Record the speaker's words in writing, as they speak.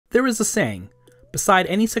There is a saying, beside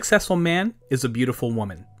any successful man is a beautiful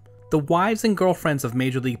woman. The wives and girlfriends of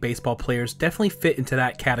Major League Baseball players definitely fit into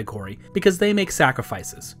that category because they make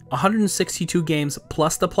sacrifices. 162 games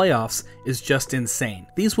plus the playoffs is just insane.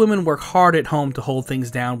 These women work hard at home to hold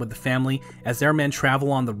things down with the family as their men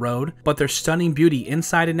travel on the road, but their stunning beauty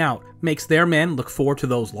inside and out makes their men look forward to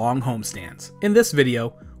those long homestands. In this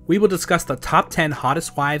video, we will discuss the top 10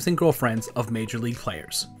 hottest wives and girlfriends of Major League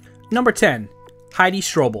players. Number 10. Heidi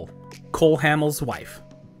Strobel, Cole Hamels' wife.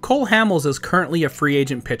 Cole Hamels is currently a free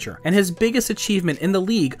agent pitcher, and his biggest achievement in the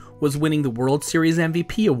league was winning the World Series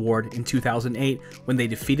MVP award in 2008 when they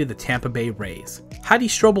defeated the Tampa Bay Rays. Heidi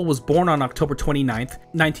Strobel was born on October 29,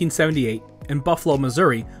 1978 in Buffalo,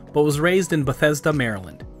 Missouri, but was raised in Bethesda,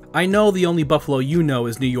 Maryland. I know the only Buffalo you know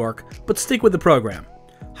is New York, but stick with the program.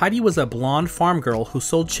 Heidi was a blonde farm girl who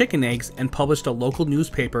sold chicken eggs and published a local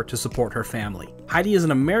newspaper to support her family. Heidi is an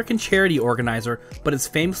American charity organizer, but is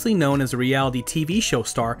famously known as a reality TV show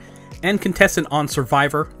star and contestant on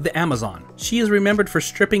Survivor, The Amazon. She is remembered for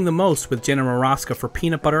stripping the most with Jenna Maraska for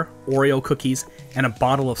peanut butter, Oreo cookies, and a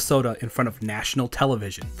bottle of soda in front of national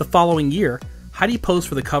television. The following year, Heidi posed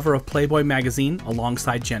for the cover of Playboy magazine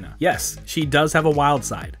alongside Jenna. Yes, she does have a wild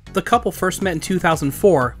side. The couple first met in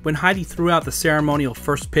 2004 when Heidi threw out the ceremonial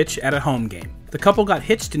first pitch at a home game. The couple got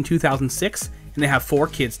hitched in 2006 and they have 4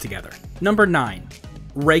 kids together. Number 9.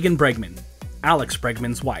 Reagan Bregman, Alex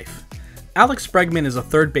Bregman's wife. Alex Bregman is a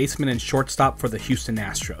third baseman and shortstop for the Houston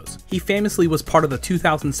Astros. He famously was part of the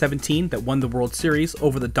 2017 that won the World Series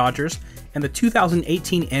over the Dodgers and the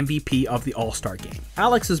 2018 MVP of the All-Star Game.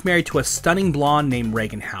 Alex is married to a stunning blonde named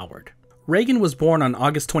Reagan Howard. Reagan was born on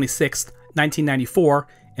August 26, 1994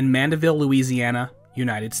 in Mandeville, Louisiana,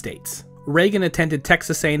 United States. Reagan attended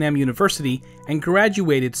Texas A&M University and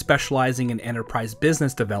graduated specializing in enterprise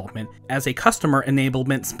business development as a customer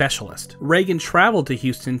enablement specialist. Reagan traveled to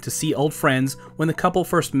Houston to see old friends when the couple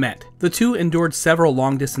first met. The two endured several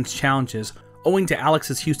long-distance challenges owing to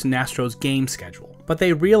Alex's Houston Astros game schedule, but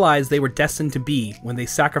they realized they were destined to be when they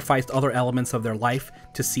sacrificed other elements of their life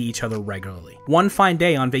to see each other regularly. One fine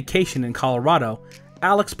day on vacation in Colorado,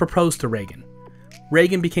 Alex proposed to Reagan.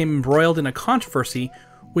 Reagan became embroiled in a controversy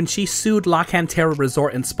when she sued La Cantera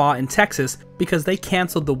Resort and Spa in Texas because they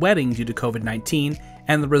canceled the wedding due to COVID-19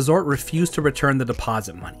 and the resort refused to return the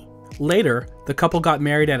deposit money. Later, the couple got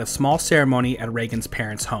married at a small ceremony at Reagan's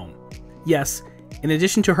parents' home. Yes, in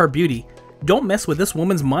addition to her beauty, don't mess with this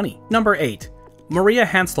woman's money. Number 8. Maria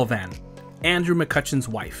Hanselvan, Andrew McCutchen's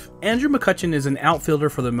wife. Andrew McCutchen is an outfielder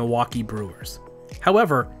for the Milwaukee Brewers.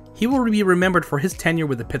 However, he will be remembered for his tenure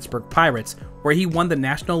with the Pittsburgh Pirates, where he won the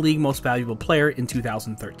National League Most Valuable Player in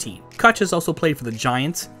 2013. Kutch has also played for the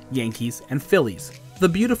Giants, Yankees, and Phillies. The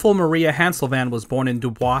beautiful Maria Hanselvan was born in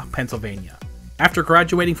Dubois, Pennsylvania. After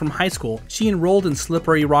graduating from high school, she enrolled in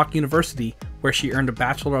Slippery Rock University, where she earned a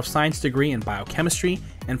Bachelor of Science degree in Biochemistry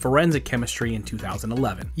and Forensic Chemistry in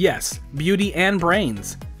 2011. Yes, beauty and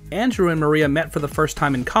brains. Andrew and Maria met for the first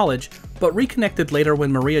time in college, but reconnected later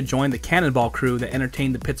when Maria joined the Cannonball crew that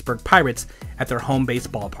entertained the Pittsburgh Pirates at their home base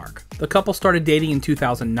ballpark. The couple started dating in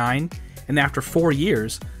 2009, and after 4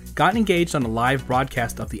 years, got engaged on a live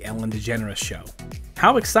broadcast of The Ellen DeGeneres Show.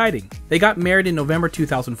 How exciting! They got married in November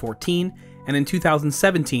 2014, and in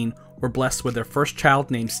 2017 were blessed with their first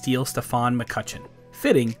child named Steele Stefan McCutchen.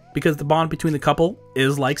 Fitting, because the bond between the couple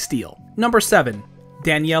is like steel. Number 7.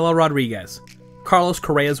 Daniela Rodriguez, Carlos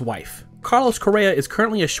Correa's wife. Carlos Correa is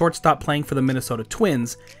currently a shortstop playing for the Minnesota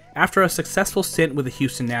Twins after a successful stint with the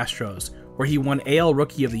Houston Astros, where he won AL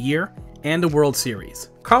Rookie of the Year and a World Series.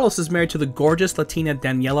 Carlos is married to the gorgeous Latina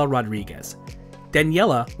Daniela Rodriguez.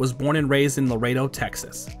 Daniela was born and raised in Laredo,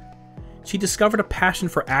 Texas. She discovered a passion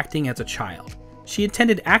for acting as a child. She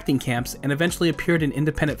attended acting camps and eventually appeared in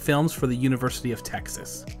independent films for the University of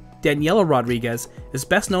Texas. Daniela Rodriguez is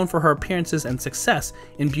best known for her appearances and success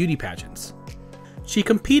in beauty pageants. She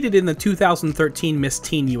competed in the 2013 Miss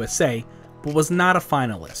Teen USA, but was not a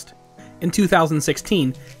finalist. In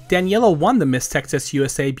 2016, Daniela won the Miss Texas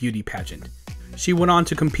USA beauty pageant. She went on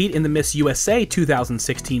to compete in the Miss USA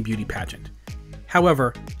 2016 beauty pageant.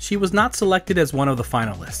 However, she was not selected as one of the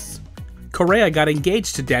finalists. Correa got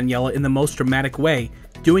engaged to Daniela in the most dramatic way,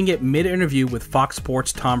 doing it mid-interview with Fox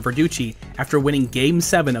Sports' Tom Verducci after winning Game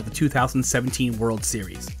 7 of the 2017 World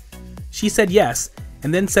Series. She said yes,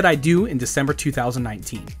 and then said I do in December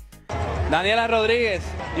 2019. Daniela Rodriguez,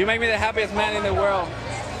 you make me the happiest man in the world.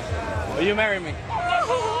 Will you marry me?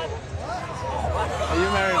 Will you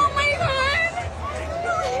marry me? Oh my God!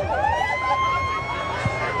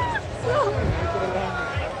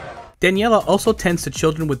 Daniela also tends to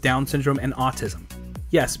children with Down syndrome and autism.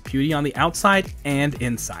 Yes, beauty on the outside and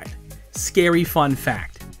inside. Scary fun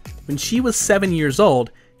fact. When she was 7 years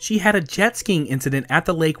old, she had a jet skiing incident at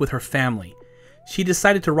the lake with her family. She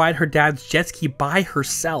decided to ride her dad's jet ski by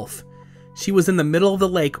herself. She was in the middle of the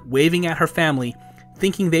lake waving at her family,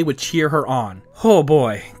 thinking they would cheer her on. Oh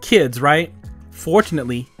boy, kids, right?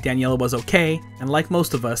 Fortunately, Daniela was okay, and like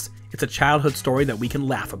most of us, it's a childhood story that we can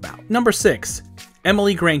laugh about. Number 6.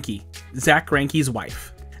 Emily Greinke, Zack Greinke's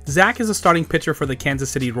wife. Zack is a starting pitcher for the Kansas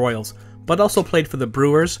City Royals, but also played for the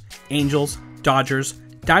Brewers, Angels, Dodgers,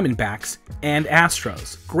 Diamondbacks, and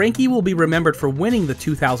Astros. Greinke will be remembered for winning the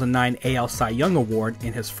 2009 AL Cy Young Award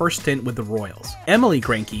in his first stint with the Royals. Emily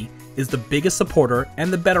Greinke is the biggest supporter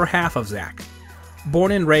and the better half of Zack.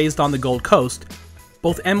 Born and raised on the Gold Coast,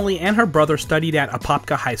 both Emily and her brother studied at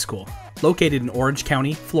Apopka High School, located in Orange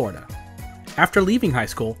County, Florida. After leaving high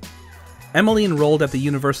school, Emily enrolled at the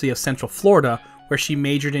University of Central Florida, where she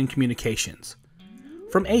majored in communications.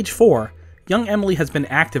 From age 4, young Emily has been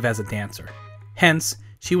active as a dancer. Hence,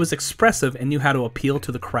 she was expressive and knew how to appeal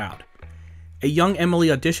to the crowd. A young Emily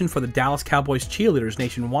auditioned for the Dallas Cowboys cheerleaders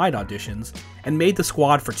nationwide auditions and made the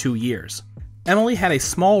squad for 2 years. Emily had a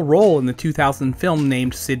small role in the 2000 film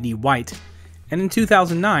named Sydney White, and in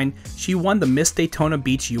 2009, she won the Miss Daytona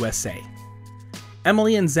Beach USA.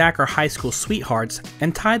 Emily and Zack are high school sweethearts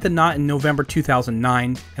and tied the knot in November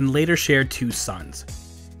 2009 and later shared 2 sons.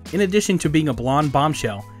 In addition to being a blonde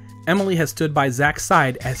bombshell, Emily has stood by Zack's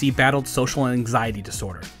side as he battled social anxiety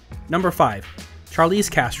disorder. Number 5. Charlize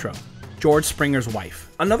Castro, George Springer's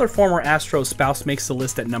wife. Another former Astros spouse makes the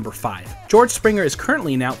list at number 5. George Springer is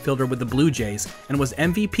currently an outfielder with the Blue Jays and was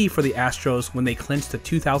MVP for the Astros when they clinched the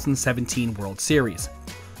 2017 World Series.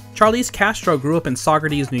 Charlize Castro grew up in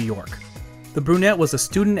Saugerties, New York. The brunette was a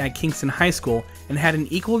student at Kingston High School and had an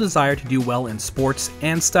equal desire to do well in sports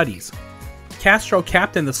and studies. Castro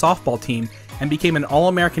captained the softball team and became an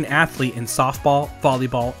All-American athlete in softball,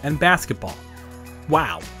 volleyball, and basketball.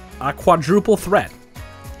 Wow, a quadruple threat.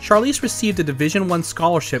 Charlize received a Division I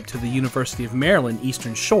scholarship to the University of Maryland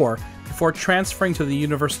Eastern Shore before transferring to the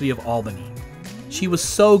University of Albany. She was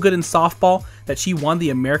so good in softball that she won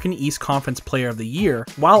the American East Conference Player of the Year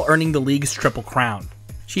while earning the league's Triple Crown.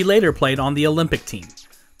 She later played on the Olympic team.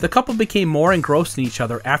 The couple became more engrossed in each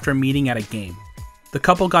other after meeting at a game. The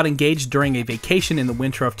couple got engaged during a vacation in the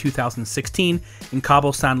winter of 2016 in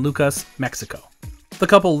Cabo San Lucas, Mexico. The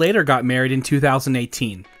couple later got married in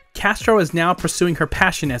 2018. Castro is now pursuing her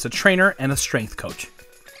passion as a trainer and a strength coach.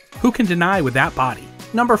 Who can deny with that body?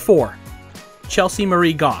 Number 4. Chelsea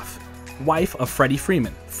Marie Goff, wife of Freddie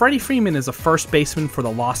Freeman. Freddie Freeman is a first baseman for the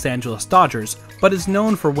Los Angeles Dodgers, but is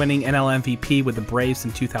known for winning NL MVP with the Braves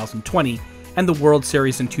in 2020 and the World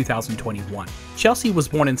Series in 2021. Chelsea was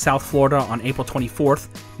born in South Florida on April 24,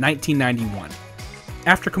 1991.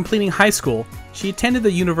 After completing high school, she attended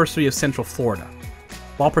the University of Central Florida.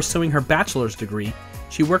 While pursuing her bachelor's degree,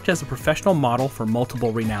 she worked as a professional model for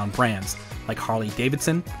multiple renowned brands like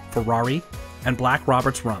Harley-Davidson, Ferrari, and Black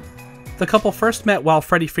Roberts Rum. The couple first met while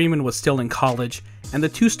Freddie Freeman was still in college, and the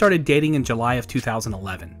two started dating in July of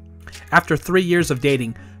 2011. After 3 years of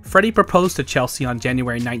dating, Freddie proposed to Chelsea on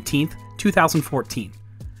January 19, 2014.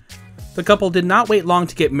 The couple did not wait long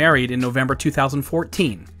to get married in November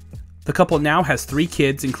 2014. The couple now has 3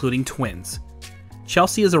 kids, including twins.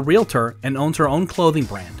 Chelsea is a realtor and owns her own clothing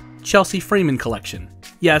brand, Chelsea Freeman Collection.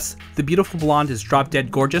 Yes, the beautiful blonde is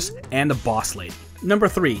drop-dead gorgeous and a boss lady. Number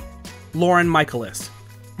 3. Lauren Michaelis,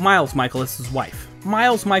 Miles Michaelis' wife.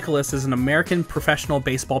 Miles Michaelis is an American professional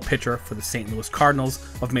baseball pitcher for the St. Louis Cardinals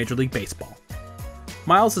of Major League Baseball.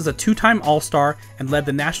 Miles is a 2-time All-Star and led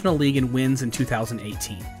the National League in wins in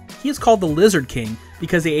 2018. He is called the Lizard King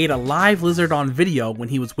because he ate a live lizard on video when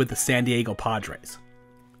he was with the San Diego Padres.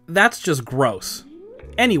 That's just gross.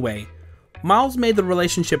 Anyway, Miles made the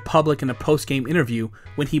relationship public in a post-game interview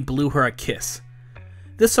when he blew her a kiss.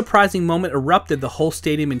 This surprising moment erupted the whole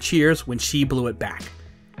stadium in cheers when she blew it back.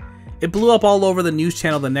 It blew up all over the news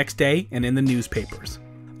channel the next day and in the newspapers.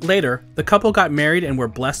 Later, the couple got married and were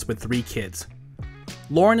blessed with 3 kids.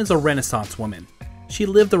 Lauren is a Renaissance woman. She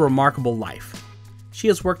lived a remarkable life. She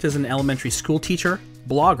has worked as an elementary school teacher,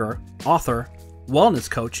 blogger, author, wellness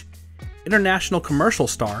coach, international commercial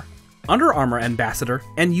star, Under Armour ambassador,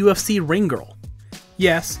 and UFC ring girl.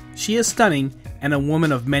 Yes, she is stunning and a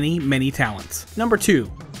woman of many, many talents. Number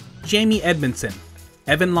 2. Jamie Edmondson,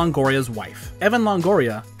 Evan Longoria's wife. Evan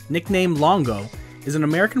Longoria, nicknamed Longo, is an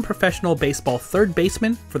American professional baseball third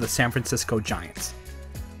baseman for the San Francisco Giants.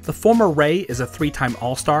 The former Ray is a 3-time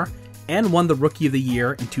All-Star and won the Rookie of the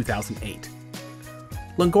Year in 2008.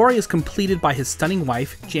 Longoria is completed by his stunning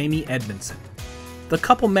wife, Jamie Edmondson. The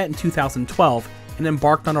couple met in 2012 and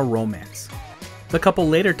embarked on a romance. The couple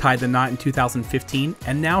later tied the knot in 2015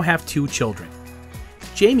 and now have 2 children.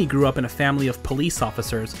 Jamie grew up in a family of police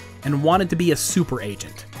officers and wanted to be a super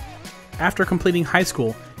agent. After completing high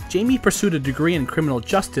school, Jamie pursued a degree in criminal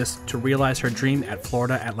justice to realize her dream at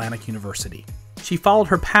Florida Atlantic University. She followed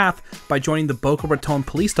her path by joining the Boca Raton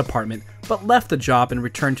Police Department, but left the job and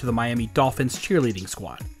returned to the Miami Dolphins cheerleading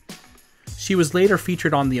squad. She was later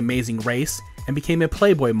featured on The Amazing Race and became a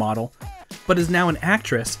Playboy model, but is now an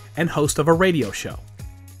actress and host of a radio show.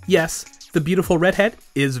 Yes, the beautiful redhead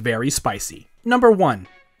is very spicy. Number 1.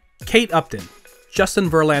 Kate Upton, Justin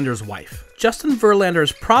Verlander's wife. Justin Verlander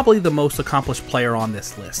is probably the most accomplished player on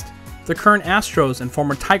this list. The current Astros and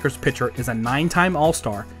former Tigers pitcher is a 9-time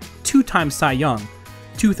All-Star, 2-time Cy Young,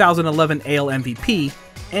 2011 AL MVP,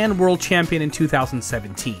 and World Champion in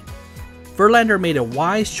 2017. Verlander made a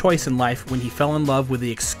wise choice in life when he fell in love with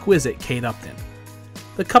the exquisite Kate Upton.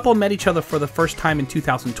 The couple met each other for the first time in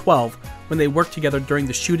 2012 when they worked together during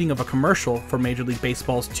the shooting of a commercial for Major League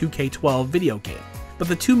Baseball's 2K12 video game, but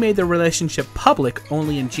the two made their relationship public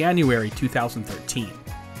only in January 2013.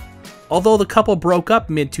 Although the couple broke up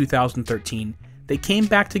mid-2013, they came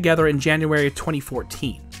back together in January of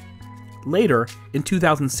 2014. Later, in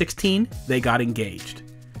 2016, they got engaged.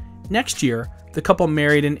 Next year, the couple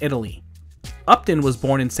married in Italy. Upton was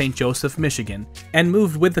born in St. Joseph, Michigan, and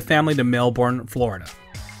moved with the family to Melbourne, Florida.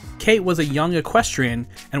 Kate was a young equestrian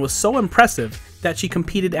and was so impressive that she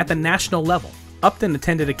competed at the national level. Upton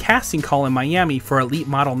attended a casting call in Miami for Elite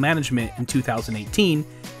Model Management in 2018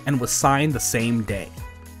 and was signed the same day.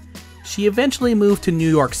 She eventually moved to New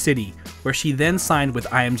York City, where she then signed with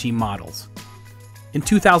IMG Models. In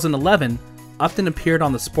 2011, Upton appeared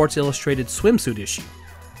on the Sports Illustrated swimsuit issue.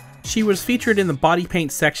 She was featured in the body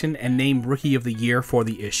paint section and named Rookie of the Year for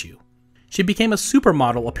the issue. She became a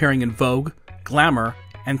supermodel appearing in Vogue, Glamour,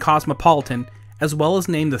 and Cosmopolitan, as well as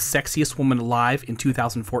named the sexiest woman alive in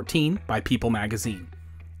 2014 by People magazine.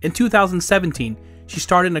 In 2017, she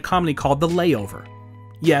starred in a comedy called The Layover.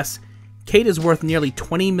 Yes, Kate is worth nearly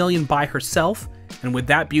 $20 million by herself, and with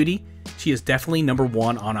that beauty, she is definitely number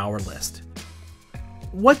 1 on our list.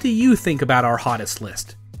 What do you think about our hottest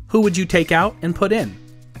list? Who would you take out and put in?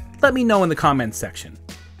 Let me know in the comments section.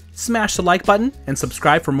 Smash the like button and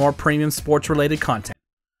subscribe for more premium sports related content.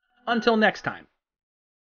 Until next time.